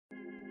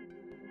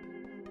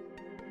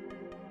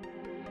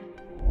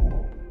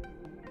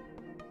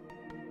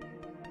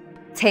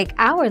Take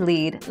our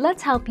lead,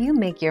 let's help you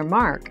make your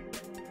mark.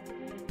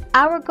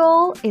 Our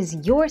goal is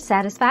your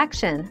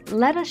satisfaction.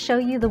 Let us show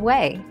you the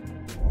way.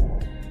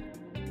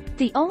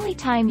 The only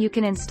time you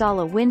can install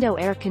a window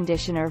air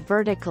conditioner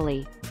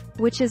vertically,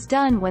 which is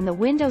done when the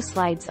window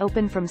slides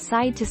open from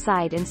side to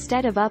side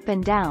instead of up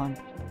and down,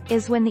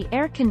 is when the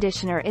air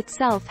conditioner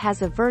itself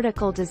has a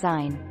vertical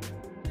design.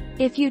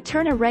 If you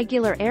turn a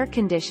regular air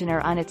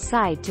conditioner on its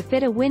side to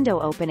fit a window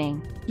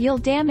opening, you'll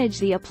damage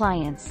the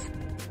appliance.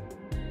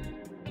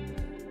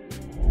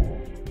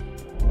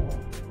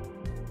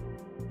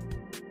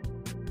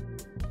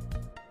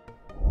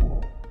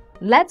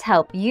 Let's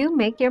help you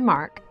make your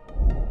mark.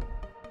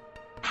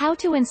 How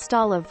to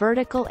install a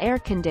vertical air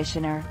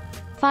conditioner.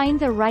 Find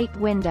the right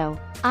window.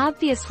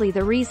 Obviously,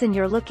 the reason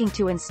you're looking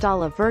to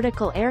install a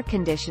vertical air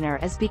conditioner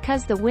is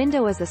because the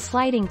window is a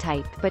sliding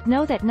type, but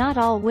know that not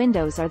all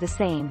windows are the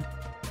same.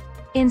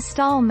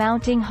 Install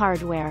mounting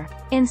hardware.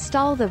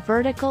 Install the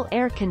vertical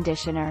air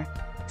conditioner.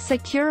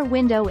 Secure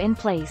window in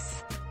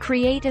place.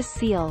 Create a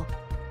seal.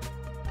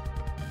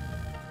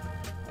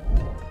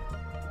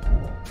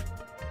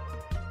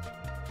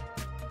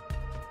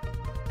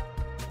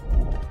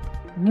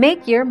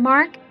 Make your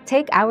mark,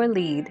 take our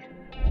lead.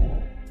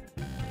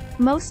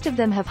 Most of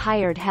them have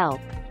hired help,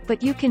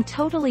 but you can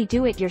totally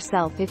do it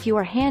yourself if you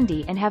are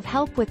handy and have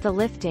help with the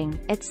lifting,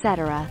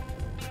 etc.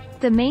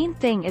 The main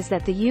thing is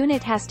that the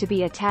unit has to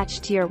be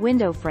attached to your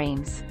window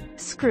frames,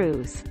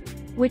 screws,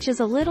 which is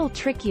a little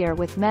trickier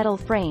with metal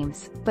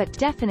frames, but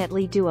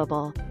definitely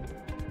doable.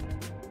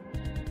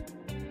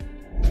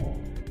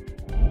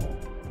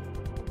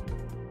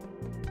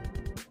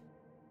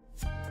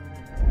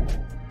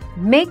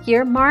 Make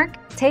your mark,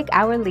 take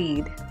our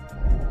lead.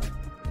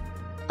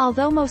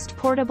 Although most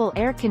portable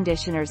air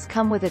conditioners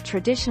come with a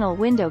traditional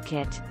window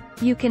kit,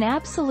 you can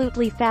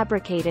absolutely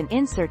fabricate an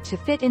insert to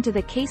fit into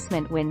the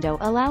casement window,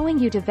 allowing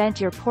you to vent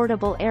your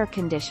portable air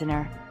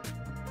conditioner.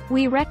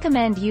 We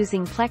recommend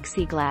using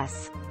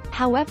plexiglass.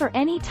 However,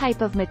 any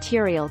type of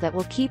material that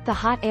will keep the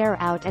hot air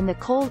out and the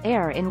cold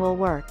air in will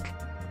work.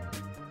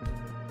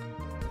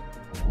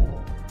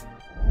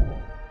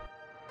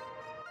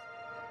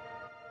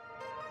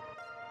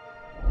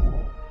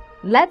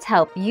 Let's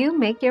help you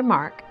make your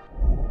mark.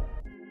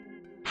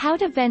 How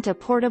to vent a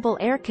portable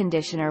air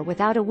conditioner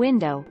without a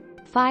window.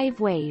 5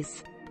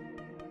 ways.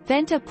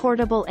 Vent a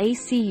portable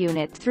AC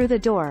unit through the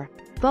door.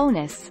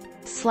 Bonus: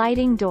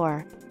 sliding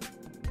door.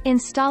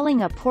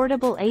 Installing a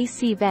portable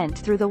AC vent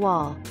through the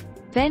wall.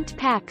 Vent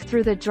pack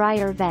through the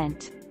dryer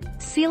vent.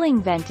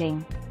 Ceiling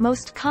venting,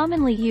 most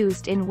commonly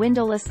used in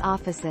windowless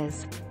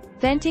offices.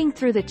 Venting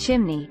through the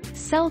chimney,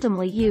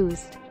 seldomly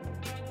used.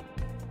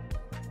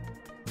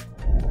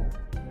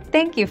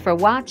 Thank you for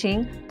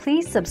watching.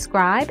 Please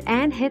subscribe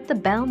and hit the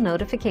bell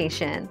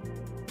notification.